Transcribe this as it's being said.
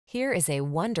Here is a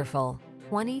wonderful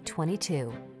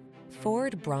 2022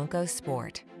 Ford Bronco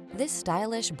Sport. This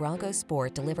stylish Bronco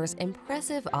Sport delivers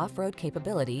impressive off-road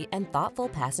capability and thoughtful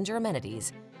passenger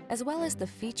amenities, as well as the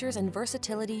features and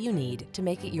versatility you need to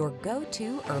make it your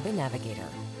go-to urban navigator.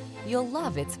 You'll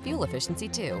love its fuel efficiency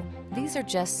too. These are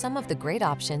just some of the great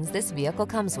options this vehicle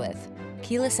comes with: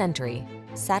 keyless entry,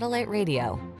 satellite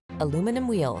radio, aluminum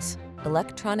wheels,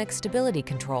 electronic stability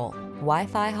control,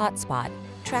 Wi-Fi hotspot,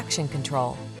 traction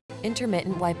control,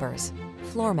 intermittent wipers,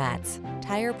 floor mats,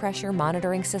 tire pressure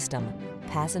monitoring system,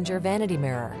 passenger vanity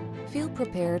mirror. Feel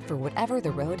prepared for whatever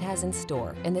the road has in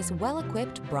store in this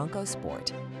well-equipped Bronco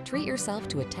Sport. Treat yourself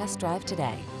to a test drive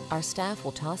today. Our staff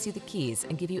will toss you the keys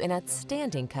and give you an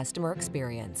outstanding customer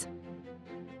experience.